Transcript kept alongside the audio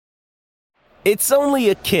It's only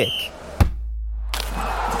a kick,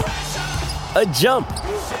 a jump,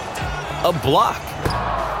 a block.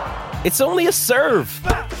 It's only a serve.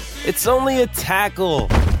 It's only a tackle,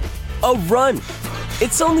 a run.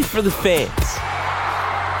 It's only for the fans.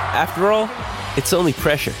 After all, it's only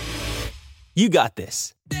pressure. You got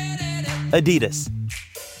this. Adidas.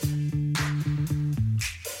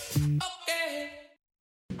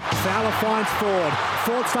 Fowler finds Ford.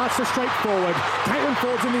 Ford starts to streak forward. Caitlin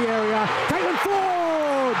Ford's in the area. Caitlin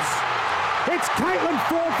Ford's! It's Caitlin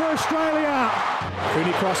Ford for Australia.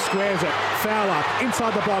 Cooney Cross squares it. Fowler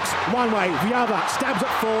inside the box. One way, the other. Stabs it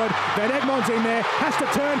forward. Van Egmond's in there. Has to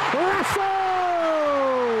turn. Lasso!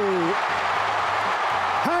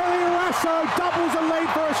 Hayley Lasso doubles the lead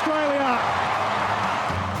for Australia.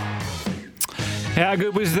 How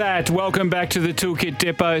good was that? Welcome back to the Toolkit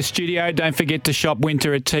Depot studio. Don't forget to shop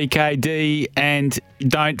winter at TKD, and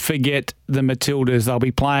don't forget the Matildas. They'll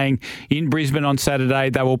be playing in Brisbane on Saturday.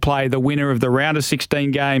 They will play the winner of the round of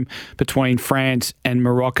 16 game between France and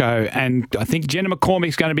Morocco. And I think Jenna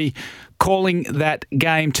McCormick's going to be calling that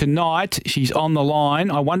game tonight. She's on the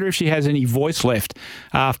line. I wonder if she has any voice left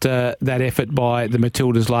after that effort by the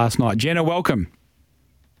Matildas last night. Jenna, welcome.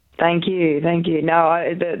 Thank you.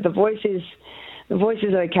 No, the voice is... The voice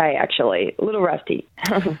is okay, actually. A little rusty.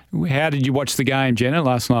 How did you watch the game, Jenna,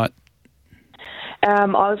 last night? I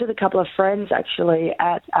was with a couple of friends, actually,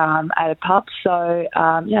 at a pub. So, it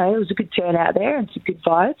was a good turnout there and some good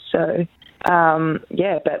vibes. So,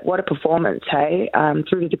 but what a performance, hey?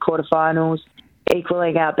 Through to the quarterfinals,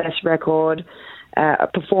 equaling our best record, a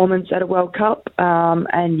performance at a World Cup.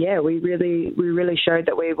 We really showed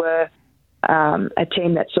that we were a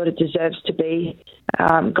team that sort of deserves to be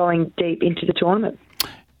going deep into the tournament.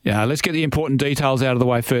 Yeah, let's get the important details out of the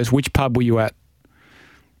way first. Which pub were you at?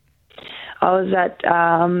 I was at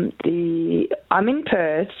I'm in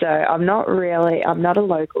Perth, so I'm not a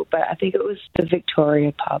local, but I think it was the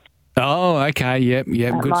Victoria pub. Oh, okay, yep.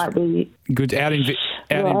 That Good. Might be good out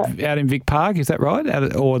in Vic Park, is that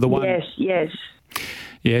right? Or the one? Yes.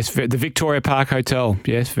 Yes, the Victoria Park Hotel.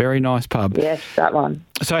 Yes, very nice pub. Yes, that one.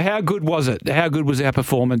 So how good was it? How good was our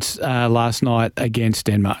performance last night against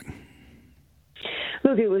Denmark?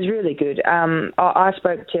 Look, it was really good. I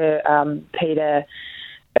spoke to Peter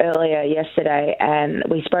earlier yesterday, and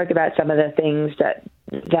we spoke about some of the things that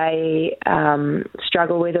they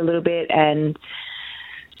struggle with a little bit, and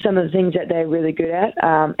some of the things that they're really good at,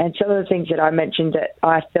 and some of the things that I mentioned that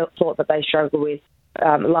I thought that they struggled with.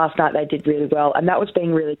 Last night they did really well, and that was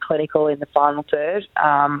being really clinical in the final third,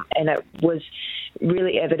 and it was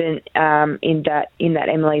really evident in that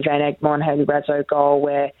Emily Van Egmond Hayley Raso goal,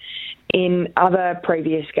 where in other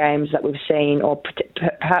previous games that we've seen, or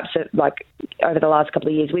perhaps like over the last couple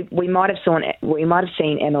of years, we might have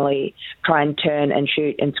seen Emily try and turn and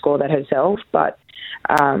shoot and score that herself, but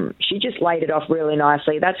she just laid it off really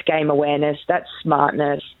nicely. That's game awareness, that's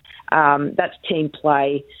smartness. That's team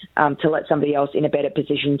play to let somebody else in a better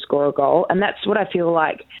position score a goal. And that's what I feel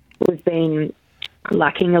like we've been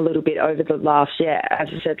lacking a little bit over the last, as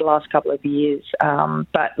I said, the last couple of years.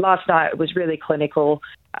 But last night it was really clinical.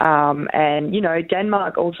 And,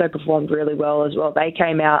 Denmark also performed really well as well. They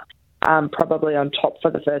came out probably on top for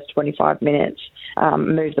the first 25 minutes,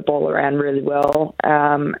 moved the ball around really well,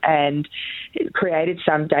 and it created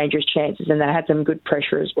some dangerous chances, and they had some good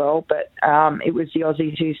pressure as well. But it was the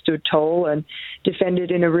Aussies who stood tall and defended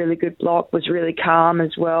in a really good block, was really calm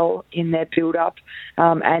as well in their build-up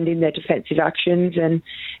and in their defensive actions,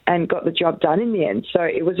 and got the job done in the end. So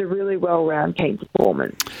it was a really well-rounded team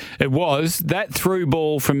performance. It was. That through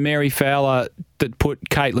ball from Mary Fowler that put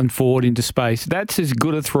Caitlin Ford into space, that's as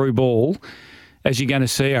good a through ball as you're going to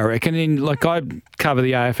see, I reckon. I cover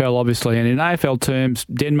the AFL, obviously, and in AFL terms,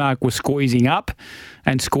 Denmark was squeezing up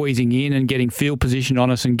and squeezing in and getting field position on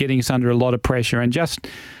us and getting us under a lot of pressure. And just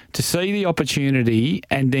to see the opportunity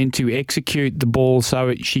and then to execute the ball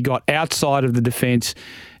so she got outside of the defence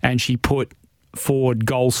and she put forward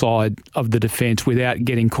goal side of the defence without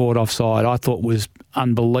getting caught offside, I thought was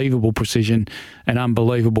unbelievable precision and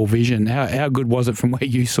unbelievable vision. How good was it from where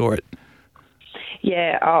you saw it?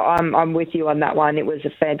 Yeah, I'm with you on that one. It was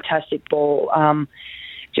a fantastic ball.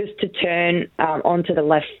 Just to turn onto the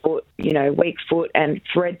left foot, weak foot, and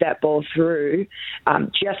thread that ball through,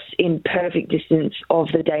 just in perfect distance of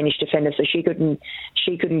the Danish defender, so she couldn't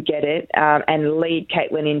get it, and lead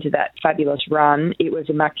Caitlin into that fabulous run. It was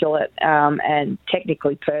immaculate and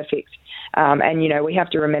technically perfect. And we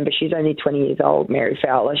have to remember she's only 20 years old, Mary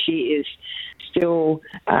Fowler. She is still,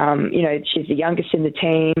 she's the youngest in the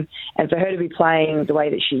team, and for her to be playing the way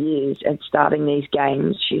that she is and starting these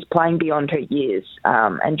games, she's playing beyond her years,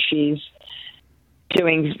 and she's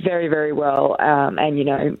doing very, very well.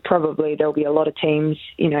 And, probably there'll be a lot of teams,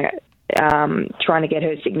 trying to get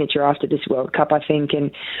her signature after this World Cup, I think,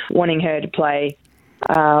 and wanting her to play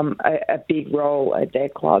a big role at their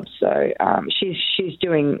club. So she's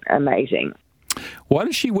doing amazing. Why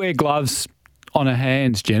does she wear gloves on her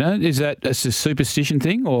hands, Jenna? Is that a superstition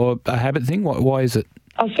thing or a habit thing? Why is it?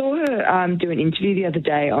 I saw her do an interview the other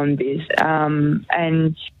day on this,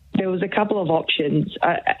 and there was a couple of options,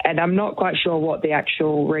 and I'm not quite sure what the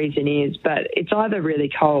actual reason is, but it's either really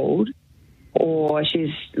cold or she's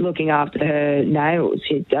looking after her nails.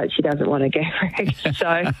 She doesn't want to get wrecked. So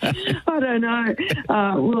I don't know.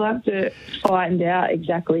 We'll have to find out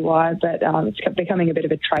exactly why, but it's becoming a bit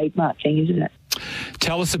of a trademark thing, isn't it?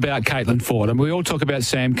 Tell us about Caitlin Foord. And we all talk about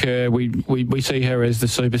Sam Kerr. We see her as the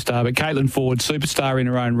superstar, but Caitlin Foord, superstar in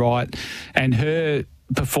her own right, and her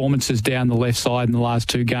performances down the left side in the last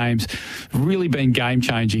two games really been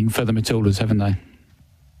game-changing for the Matildas, haven't they?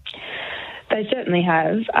 They certainly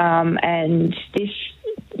have, and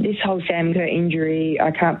this whole Sam Kerr injury,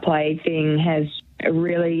 I can't play thing has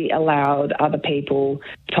really allowed other people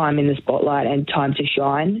time in the spotlight and time to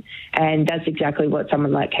shine, and that's exactly what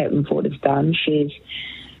someone like Caitlin Foord has done. She's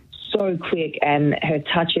so quick and her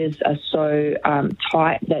touches are so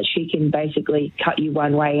tight that she can basically cut you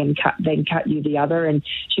one way and then cut you the other, and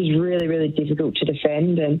she's really, really difficult to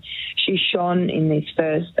defend, and she shone in these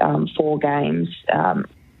first 4 games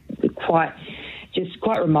quite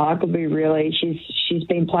remarkably, really. She's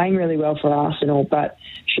been playing really well for Arsenal, but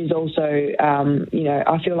she's also,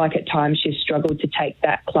 I feel like at times she's struggled to take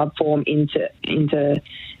that club form into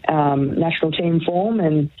national team form,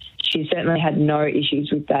 and she certainly had no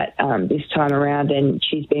issues with that this time around, and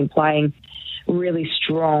she's been playing really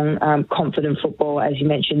strong, confident football, as you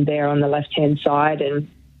mentioned there on the left-hand side, and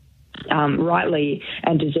rightly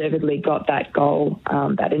and deservedly got that goal,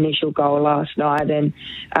 that initial goal last night. And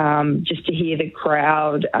just to hear the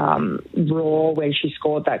crowd roar when she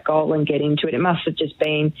scored that goal and get into it, it must have just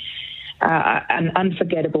been an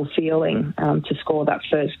unforgettable feeling to score that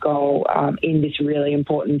first goal in this really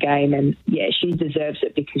important game. And, yeah, she deserves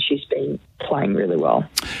it because she's been playing really well.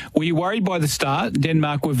 Were you worried by the start?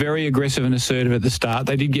 Denmark were very aggressive and assertive at the start.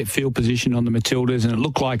 They did get field position on the Matildas, and it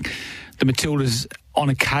looked like the Matildas on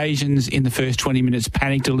occasions in the first 20 minutes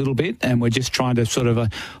panicked a little bit and were just trying to sort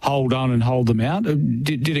of hold on and hold them out.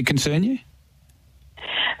 Did it concern you?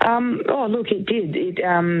 Look, it did.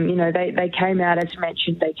 They came out, as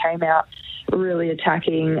mentioned, they came out really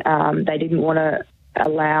attacking. They didn't want to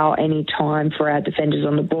allow any time for our defenders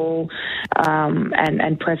on the ball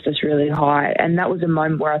and pressed us really high. And that was a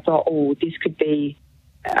moment where I thought, this could be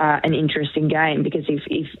an interesting game, because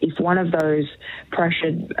if one of those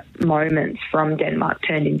pressured moments from Denmark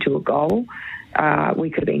turned into a goal,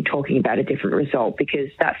 we could have been talking about a different result, because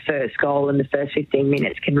that first goal in the first 15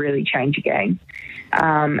 minutes can really change a game.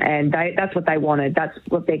 And that's what they wanted. That's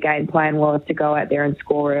what their game plan was, to go out there and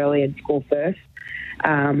score early and score first.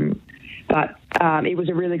 But it was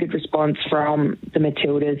a really good response from the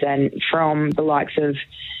Matildas and from the likes of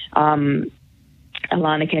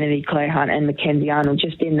Alana Kennedy, Claire Hunt and Mackenzie Arnold,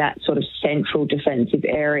 just in that sort of central defensive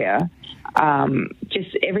area.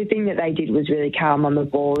 Just everything that they did was really calm on the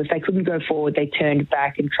ball. If they couldn't go forward, they turned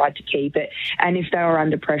back and tried to keep it. And if they were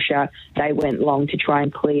under pressure, they went long to try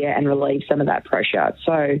and clear and relieve some of that pressure.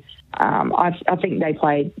 So I think they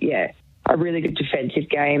played, a really good defensive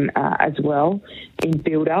game as well in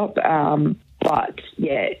build-up. But,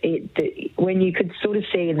 when you could sort of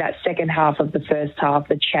see in that second half of the first half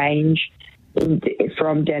the change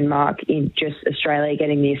from Denmark in just Australia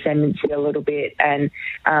getting the ascendancy a little bit and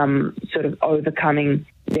sort of overcoming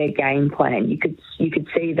their game plan, you could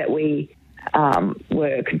see that we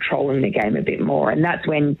were controlling the game a bit more, and that's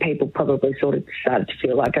when people probably sort of started to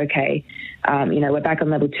feel like, okay, we're back on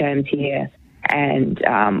level terms here. And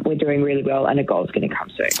we're doing really well, and a goal's going to come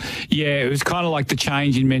soon. Yeah, it was kind of like the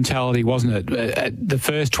change in mentality, wasn't it? The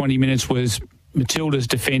first 20 minutes was Matilda's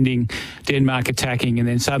defending, Denmark attacking, and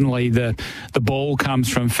then suddenly the ball comes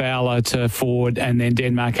from Fowler to Foord, and then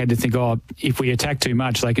Denmark had to think, if we attack too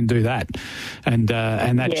much, they can do that, and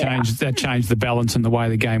that changed the balance and the way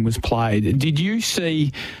the game was played. Did you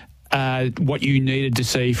see what you needed to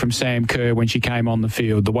see from Sam Kerr when she came on the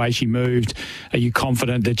field, the way she moved? Are you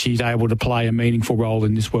confident that she's able to play a meaningful role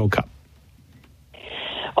in this World Cup?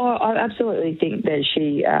 I absolutely think that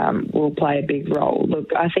she will play a big role.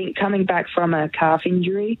 Look, I think coming back from a calf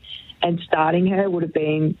injury and starting her would have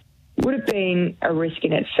been a risk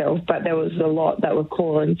in itself, but there was a lot that were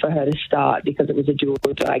calling for her to start because it was a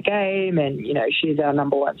do-or-die game, and she's our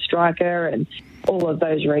number one striker and all of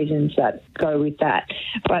those reasons that go with that.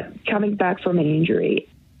 But coming back from an injury,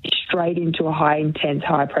 straight into a high-intense,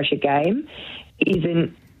 high-pressure game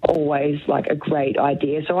isn't always like a great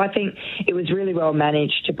idea. So I think it was really well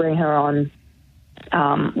managed to bring her on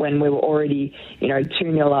when we were already,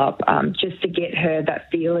 2-0 up, just to get her that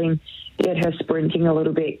feeling, get her sprinting a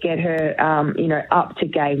little bit, get her, up to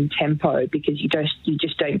game tempo, because you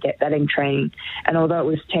just don't get that in training. And although it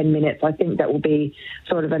was 10 minutes, I think that will be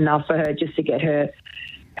sort of enough for her just to get her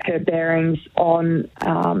bearings on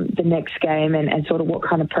the next game and sort of what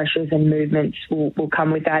kind of pressures and movements will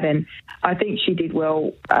come with that. And I think she did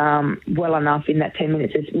well enough in that 10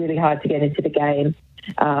 minutes. It's really hard to get into the game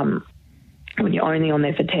when you're only on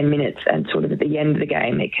there for 10 minutes, and sort of at the end of the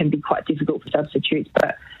game it can be quite difficult for substitutes.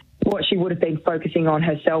 But what she would have been focusing on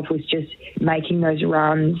herself was just making those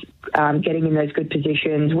runs, getting in those good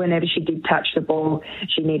positions. Whenever she did touch the ball,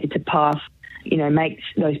 she needed to pass, make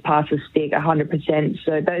those passes stick 100%.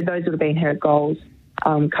 So those would have been her goals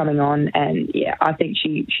coming on. And, yeah, I think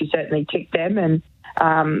she certainly ticked them. And,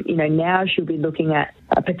 now she'll be looking at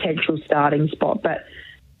a potential starting spot. But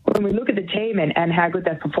when we look at the team and how good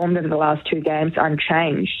they've performed over the last 2 games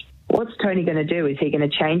unchanged, what's Tony going to do? Is he going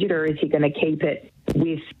to change it, or is he going to keep it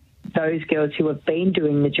with those girls who have been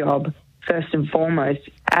doing the job first and foremost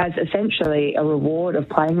as essentially a reward of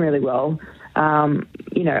playing really well?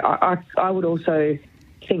 I would also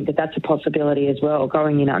think that that's a possibility as well,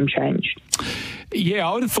 going in unchanged. Yeah,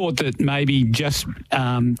 I would have thought that maybe just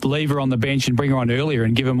leave her on the bench and bring her on earlier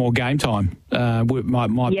and give her more game time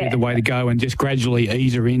might be the way to go, and just gradually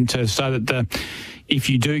ease her into, so that if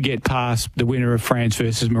you do get past the winner of France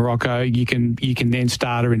versus Morocco, you can then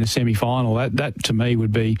start her in the semi-final. That to me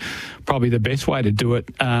would be probably the best way to do it,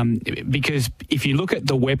 because if you look at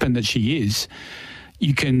the weapon that she is,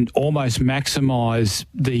 you can almost maximise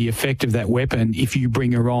the effect of that weapon if you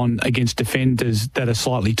bring her on against defenders that are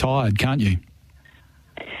slightly tired, can't you?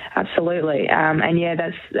 Absolutely, and yeah,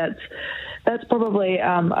 that's probably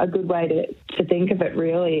a good way to think of it,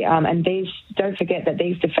 really. And don't forget that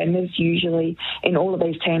these defenders usually in all of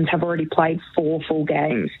these teams have already played 4 full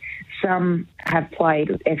games. Some have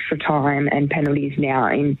played extra time and penalties now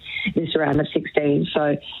in this round of 16.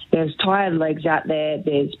 So there's tired legs out there.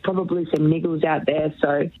 There's probably some niggles out there.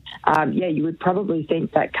 So, you would probably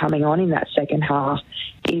think that coming on in that second half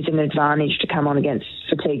is an advantage to come on against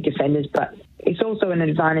fatigued defenders. But it's also an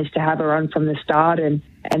advantage to have her on from the start and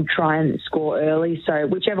try and score early. So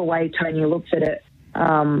whichever way Tony looks at it,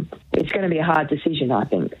 it's going to be a hard decision, I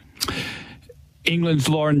think. England's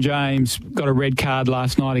Lauren James got a red card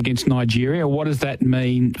last night against Nigeria. What does that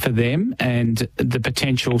mean for them and the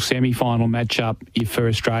potential semi-final matchup for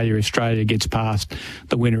Australia? Australia gets past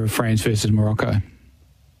the winner of France versus Morocco.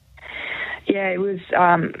 Yeah, it was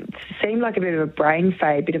seemed like a bit of a brain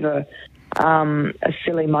fade, a bit of a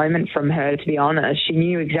silly moment from her, to be honest. She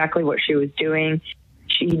knew exactly what she was doing.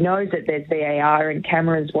 She knows that there's VAR and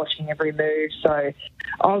cameras watching every move. So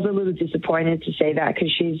I was a little disappointed to see that,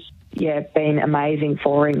 because she's been amazing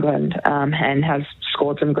for England and has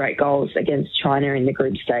scored some great goals against China in the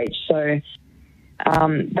group stage. So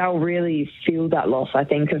they'll really feel that loss, I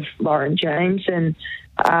think, of Lauren James. And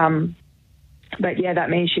that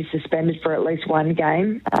means she's suspended for at least 1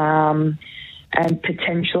 game. And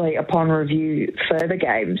potentially, upon review, further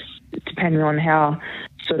games, depending on how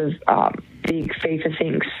sort of big FIFA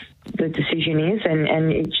thinks the decision is,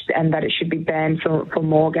 and that it should be banned for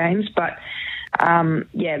more games. But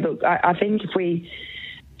look, I think if we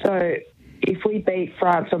beat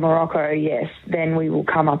France or Morocco, yes, then we will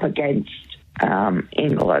come up against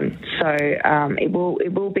England. So it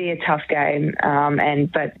will be a tough game.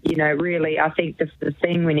 But really, I think the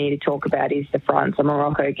thing we need to talk about is the France or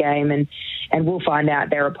Morocco game, and we'll find out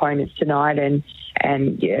their opponents tonight. And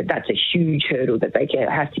that's a huge hurdle that they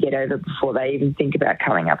have to get over before they even think about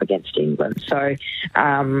coming up against England. So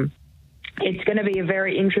it's going to be a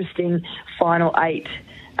very interesting final 8.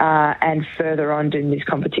 And further on in this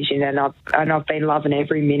competition, and I've been loving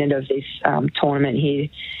every minute of this tournament here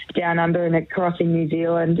down under and across in New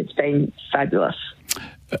Zealand. It's been fabulous.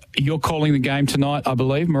 You're calling the game tonight, I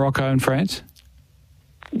believe, Morocco and France?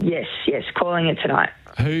 Yes, calling it tonight.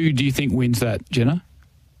 Who do you think wins that, Jenna?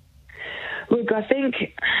 Look, I think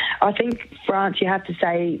France, you have to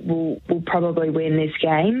say, will probably win this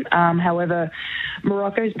game. However,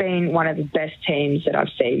 Morocco's been one of the best teams that I've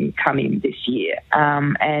seen come in this year.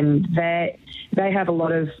 And they have a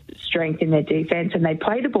lot of strength in their defence, and they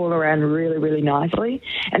play the ball around really, really nicely.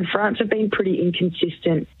 And France have been pretty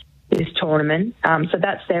inconsistent this tournament. So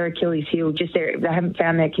that's their Achilles heel. They haven't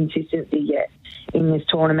found their consistency yet in this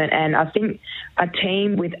tournament. And I think a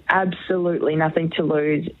team with absolutely nothing to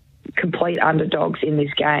lose, complete underdogs in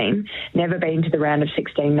this game, never been to the round of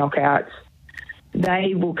 16 knockouts,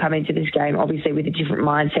 they will come into this game, obviously, with a different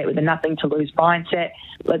mindset, with a nothing-to-lose mindset.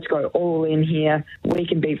 Let's go all in here. We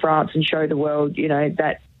can beat France and show the world,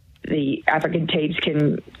 that the African teams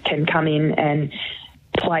can come in and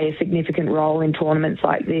play a significant role in tournaments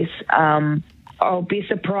like this. I'll be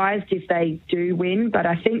surprised if they do win, but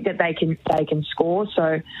I think that they can score.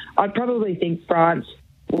 So I'd probably think France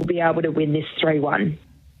will be able to win this 3-1.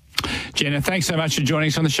 Jenna, thanks so much for joining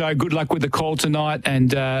us on the show. Good luck with the call tonight,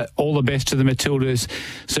 and all the best to the Matildas.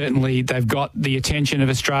 Certainly, they've got the attention of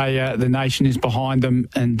Australia. The nation is behind them,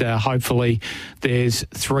 and hopefully there's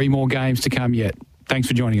 3 more games to come yet. Thanks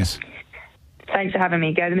for joining us. Thanks for having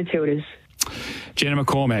me. Go the Matildas. Jenna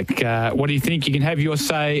McCormick, what do you think? You can have your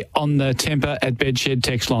say on the Temper at Bedshed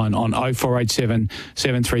text line on 0487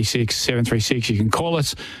 736 736. You can call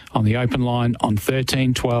us on the open line on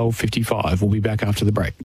 13 12 55. We'll be back after the break.